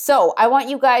with it? So I want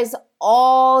you guys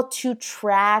all to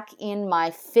track in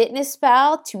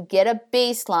MyFitnessPal to get a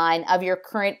baseline of your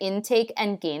current intake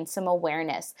and gain some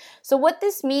awareness. So what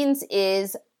this means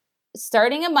is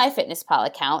starting a MyFitnessPal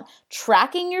account,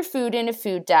 tracking your food in a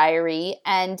food diary,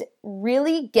 and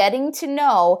really getting to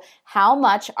know how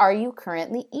much are you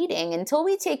currently eating. Until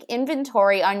we take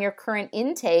inventory on your current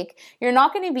intake, you're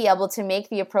not going to be able to make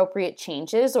the appropriate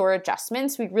changes or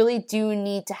adjustments. We really do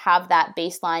need to have that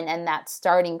baseline and that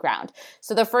starting ground.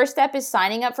 So the first step is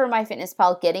signing up for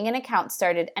MyFitnessPal, getting an account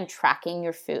started, and tracking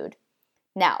your food.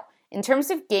 Now, in terms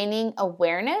of gaining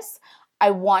awareness, I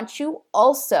want you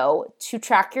also to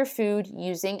track your food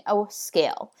using a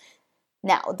scale.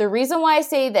 Now, the reason why I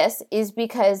say this is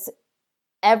because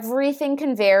everything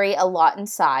can vary a lot in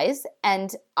size,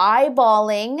 and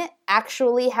eyeballing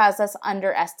actually has us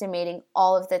underestimating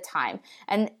all of the time.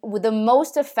 And the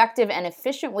most effective and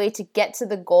efficient way to get to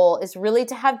the goal is really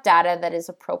to have data that is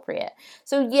appropriate.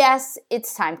 So yes,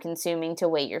 it's time consuming to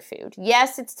weigh your food.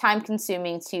 Yes, it's time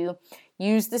consuming to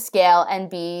use the scale and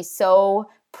be so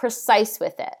precise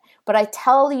with it. But I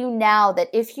tell you now that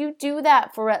if you do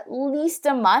that for at least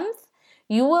a month,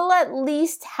 you will at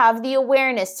least have the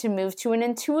awareness to move to an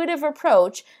intuitive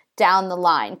approach down the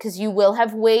line, because you will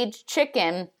have weighed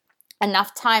chicken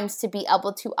enough times to be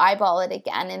able to eyeball it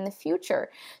again in the future.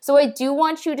 So I do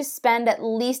want you to spend at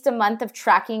least a month of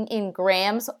tracking in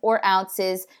grams or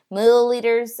ounces,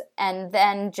 milliliters, and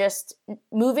then just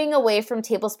moving away from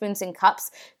tablespoons and cups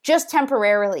just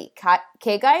temporarily.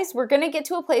 Okay, guys, we're going to get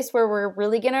to a place where we're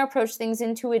really going to approach things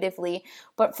intuitively,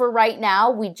 but for right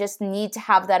now, we just need to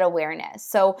have that awareness.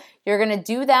 So you're going to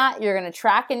do that, you're going to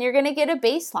track, and you're going to get a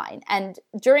baseline. And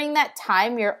during that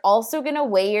time, you're also going to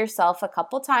weigh yourself a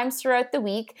couple times throughout the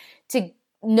week to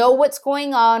know what's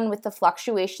going on with the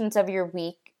fluctuations of your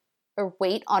week or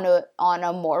weight on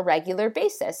a more regular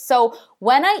basis. So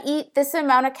when I eat this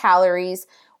amount of calories,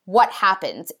 what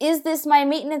happens? Is this my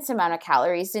maintenance amount of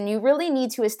calories? And you really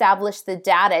need to establish the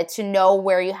data to know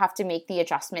where you have to make the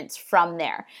adjustments from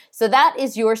there. So that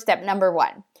is your step number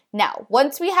one. Now,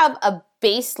 once we have a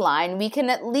baseline, we can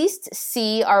at least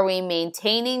see, are we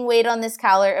maintaining weight on this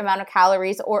amount of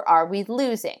calories, or are we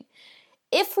losing?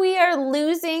 If we are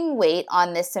losing weight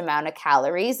on this amount of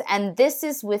calories, and this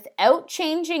is without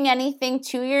changing anything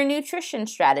to your nutrition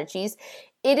strategies,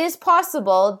 it is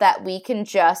possible that we can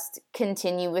just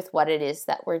continue with what it is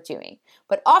that we're doing.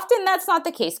 But often that's not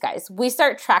the case, guys. We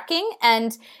start tracking,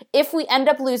 and if we end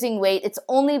up losing weight, it's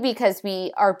only because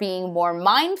we are being more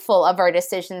mindful of our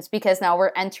decisions, because now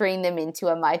we're entering them into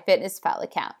a MyFitnessPal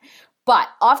account. But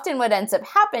often what ends up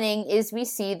happening is we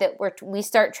see that we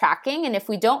start tracking, and if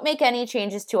we don't make any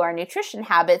changes to our nutrition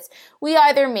habits, we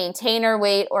either maintain our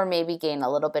weight or maybe gain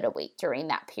a little bit of weight during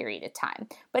that period of time.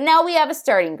 But now we have a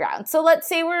starting ground. So let's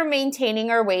say we're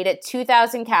maintaining our weight at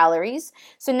 2,000 calories.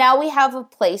 So now we have a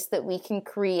place that we can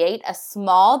create a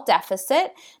small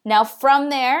deficit. Now from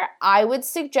there, I would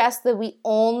suggest that we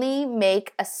only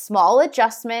make a small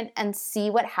adjustment and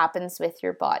see what happens with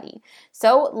your body.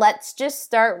 So let's just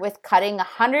start with cutting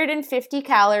 150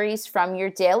 calories from your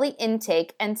daily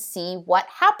intake and see what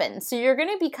happens. So you're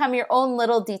going to become your own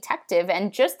little detective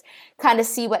and just kind of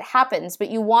see what happens, but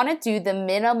you want to do the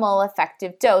minimal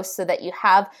effective dose so that you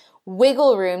have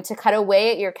wiggle room to cut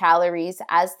away at your calories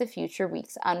as the future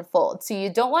weeks unfold. So you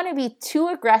don't want to be too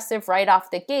aggressive right off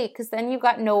the gate, because then you've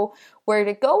got nowhere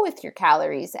to go with your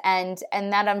calories, and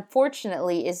that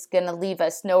unfortunately is going to leave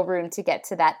us no room to get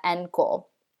to that end goal.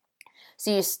 So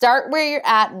you start where you're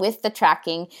at with the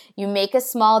tracking, you make a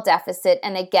small deficit,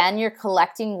 and again, you're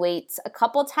collecting weights a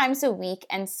couple times a week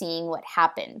and seeing what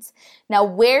happens. Now,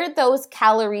 where those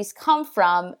calories come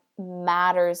from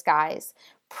matters, guys.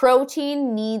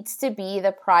 Protein needs to be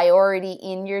the priority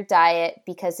in your diet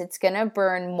because it's going to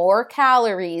burn more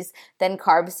calories than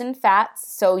carbs and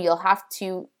fats. So you'll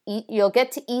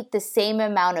get to eat the same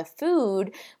amount of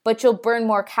food, but you'll burn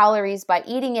more calories by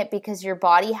eating it because your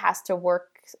body has to work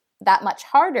that much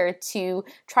harder to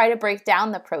try to break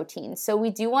down the protein. So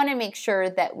we do want to make sure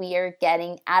that we are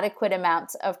getting adequate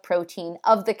amounts of protein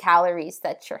of the calories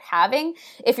that you're having.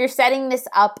 If you're setting this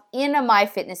up in a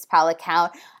MyFitnessPal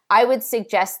account, I would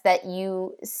suggest that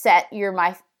you set your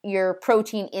your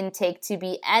protein intake to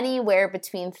be anywhere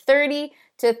between 30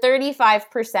 to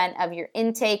 35% of your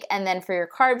intake. And then for your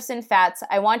carbs and fats,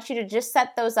 I want you to just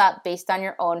set those up based on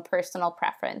your own personal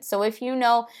preference. So if you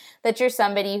know that you're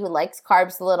somebody who likes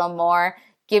carbs a little more,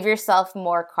 give yourself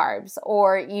more carbs,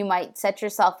 or you might set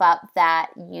yourself up that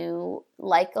you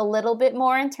like a little bit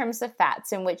more in terms of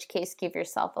fats, in which case give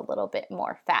yourself a little bit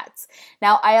more fats.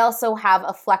 Now, I also have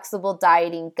a flexible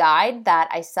dieting guide that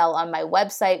I sell on my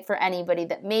website for anybody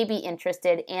that may be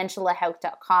interested.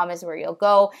 AngelaHauck.com is where you'll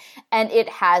go, and it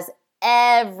has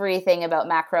everything about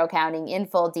macro counting in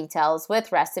full details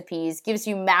with recipes, gives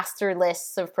you master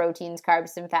lists of proteins,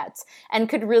 carbs, and fats, and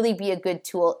could really be a good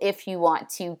tool if you want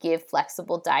to give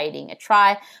flexible dieting a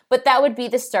try. But that would be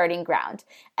the starting ground.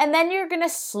 And then you're going to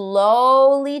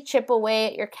slowly chip away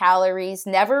at your calories,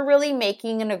 never really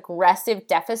making an aggressive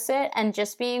deficit and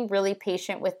just being really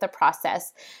patient with the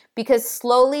process, because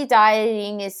slowly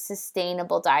dieting is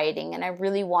sustainable dieting. And I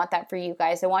really want that for you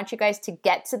guys. I want you guys to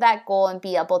get to that goal and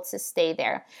be able to stay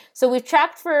there. So we've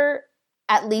tracked for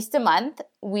at least a month.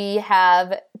 We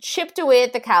have chipped away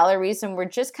at the calories, and we're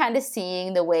just kind of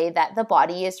seeing the way that the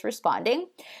body is responding.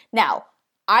 Now,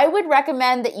 I would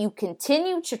recommend that you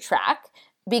continue to track,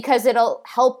 because it'll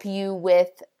help you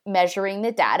with measuring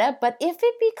the data. But if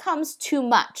it becomes too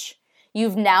much,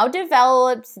 you've now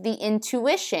developed the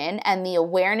intuition and the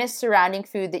awareness surrounding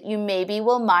food that you maybe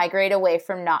will migrate away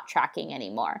from not tracking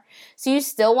anymore. So you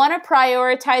still want to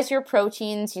prioritize your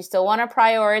proteins, you still want to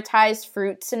prioritize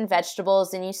fruits and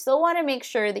vegetables, and you still want to make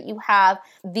sure that you have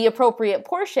the appropriate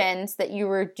portions that you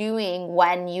were doing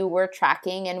when you were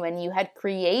tracking and when you had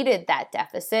created that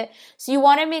deficit. So you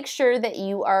want to make sure that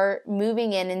you are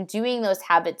moving in and doing those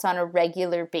habits on a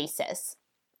regular basis.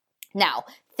 Now,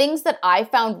 things that I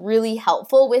found really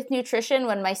helpful with nutrition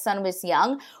when my son was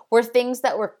young were things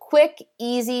that were quick,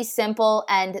 easy, simple,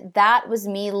 and that was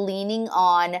me leaning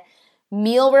on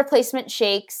meal replacement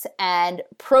shakes and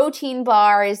protein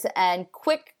bars and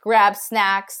quick grab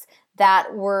snacks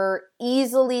that were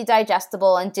easily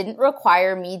digestible and didn't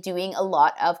require me doing a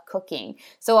lot of cooking.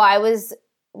 So I was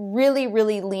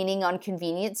really leaning on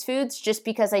convenience foods just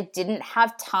because I didn't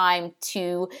have time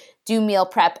to do meal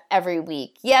prep every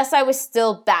week. Yes, I was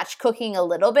still batch cooking a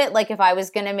little bit. Like if I was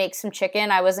going to make some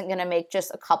chicken, I wasn't going to make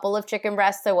just a couple of chicken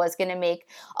breasts. I was going to make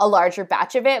a larger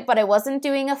batch of it, but I wasn't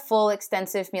doing a full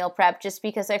extensive meal prep just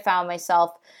because I found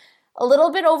myself a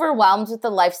little bit overwhelmed with the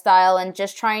lifestyle and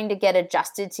just trying to get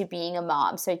adjusted to being a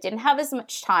mom. So I didn't have as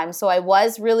much time. So I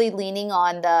was really leaning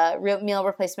on the meal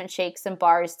replacement shakes and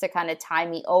bars to kind of tie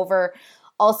me over.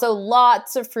 Also,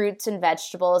 lots of fruits and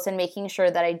vegetables and making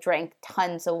sure that I drank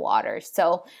tons of water.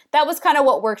 So that was kind of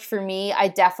what worked for me. I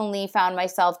definitely found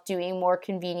myself doing more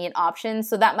convenient options.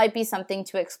 So that might be something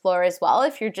to explore as well.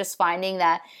 If you're just finding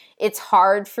that it's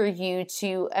hard for you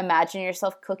to imagine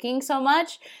yourself cooking so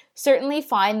much, certainly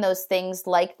find those things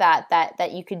like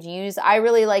that you could use. I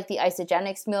really like the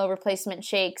Isagenix meal replacement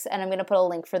shakes, and I'm going to put a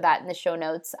link for that in the show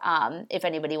notes if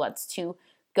anybody wants to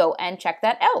go and check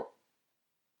that out.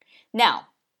 Now,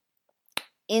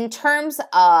 in terms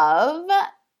of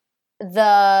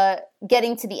the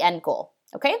getting to the end goal,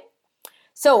 okay?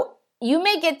 So you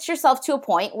may get yourself to a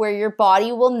point where your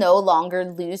body will no longer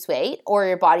lose weight, or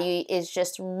your body is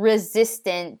just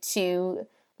resistant to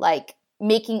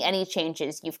making any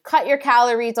changes. You've cut your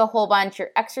calories a whole bunch,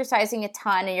 you're exercising a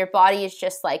ton, and your body is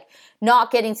just not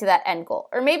getting to that end goal.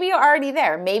 Or maybe you're already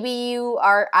there. Maybe you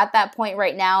are at that point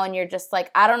right now and you're just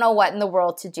I don't know what in the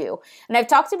world to do. And I've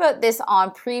talked about this on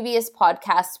previous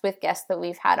podcasts with guests that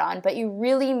we've had on, but you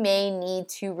really may need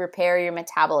to repair your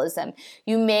metabolism.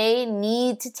 You may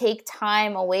need to take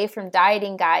time away from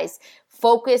dieting, guys.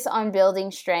 Focus on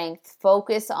building strength.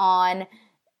 Focus on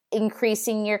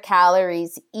increasing your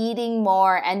calories, eating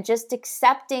more, and just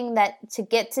accepting that to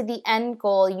get to the end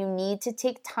goal, you need to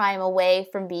take time away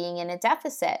from being in a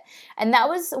deficit. And that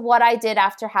was what I did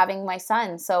after having my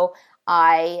son. So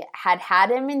I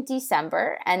had him in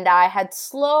December, and I had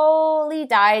slowly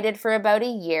dieted for about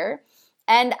a year.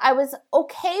 And I was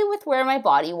okay with where my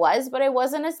body was, but I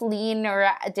wasn't as lean, or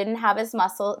I didn't have as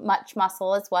much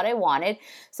muscle as what I wanted.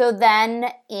 So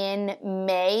then in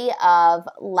May of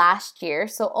last year,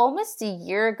 so almost a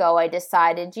year ago, I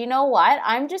decided, you know what?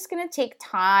 I'm just going to take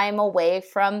time away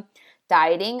from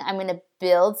dieting. I'm going to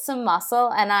build some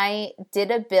muscle. And I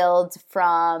did a build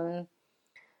from,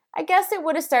 I guess it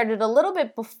would have started a little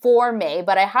bit before May,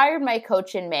 but I hired my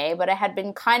coach in May, but I had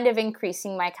been kind of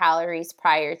increasing my calories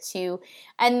prior to.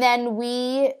 And then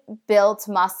we built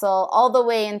muscle all the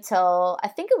way until, I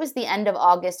think it was the end of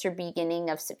August or beginning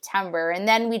of September. And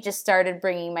then we just started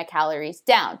bringing my calories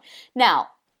down. Now,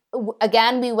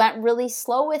 again, we went really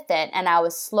slow with it, and I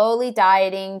was slowly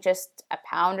dieting, just a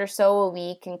pound or so a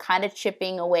week and kind of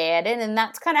chipping away at it. And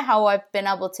that's kind of how I've been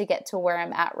able to get to where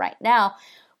I'm at right now.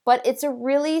 But it's a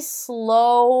really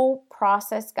slow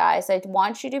process, guys. I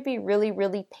want you to be really,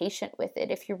 really patient with it.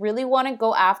 If you really want to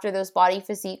go after those body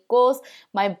physique goals,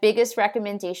 my biggest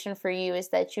recommendation for you is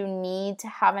that you need to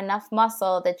have enough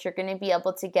muscle that you're going to be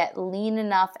able to get lean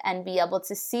enough and be able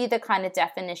to see the kind of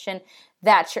definition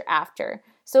that you're after.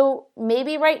 So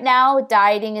maybe right now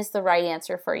dieting is the right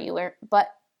answer for you,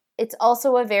 but it's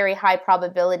also a very high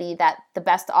probability that the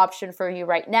best option for you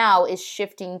right now is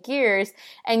shifting gears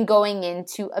and going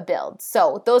into a build.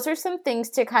 So those are some things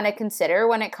to kind of consider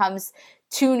when it comes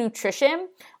to nutrition.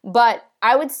 But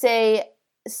I would say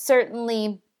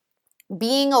certainly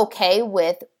being okay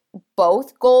with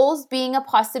both goals being a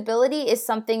possibility is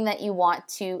something that you want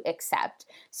to accept.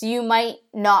 So you might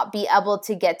not be able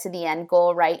to get to the end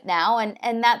goal right now,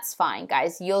 and that's fine,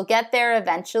 guys. You'll get there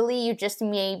eventually. You just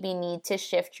maybe need to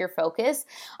shift your focus.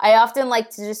 I often like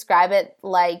to describe it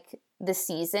like the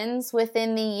seasons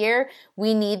within the year.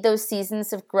 We need those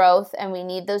seasons of growth, and we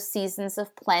need those seasons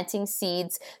of planting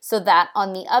seeds so that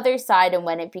on the other side, and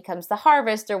when it becomes the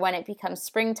harvest or when it becomes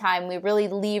springtime, we really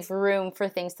leave room for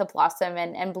things to blossom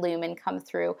and bloom and come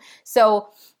through. So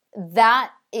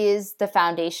that is the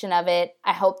foundation of it.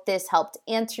 I hope this helped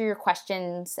answer your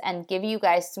questions and give you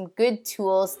guys some good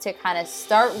tools to kind of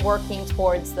start working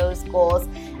towards those goals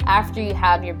after you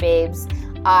have your babes.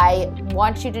 I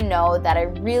want you to know that I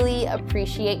really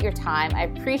appreciate your time. I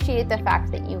appreciate the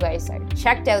fact that you guys are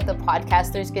checked out the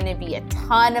podcast. There's going to be a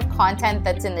ton of content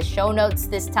that's in the show notes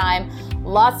this time.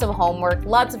 Lots of homework,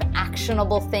 lots of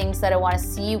actionable things that I want to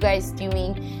see you guys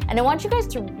doing. And I want you guys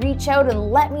to reach out and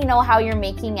let me know how you're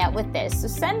making out with this. So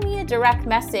send me a direct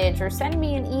message or send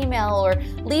me an email or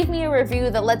leave me a review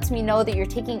that lets me know that you're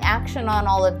taking action on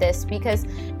all of this, because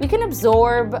we can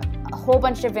absorb a whole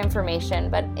bunch of information,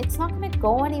 but it's not going to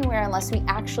go anywhere unless we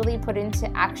actually put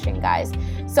into action, guys.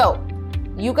 So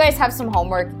you guys have some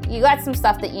homework, you got some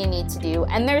stuff that you need to do,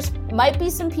 and there's might be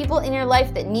some people in your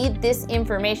life that need this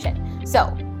information.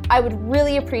 So I would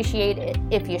really appreciate it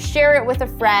if you share it with a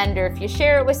friend, or if you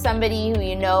share it with somebody who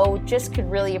you know just could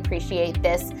really appreciate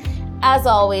this. As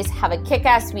always, have a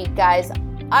kick-ass week, guys.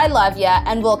 I love ya,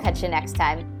 and we'll catch you next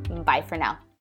time. Bye for now.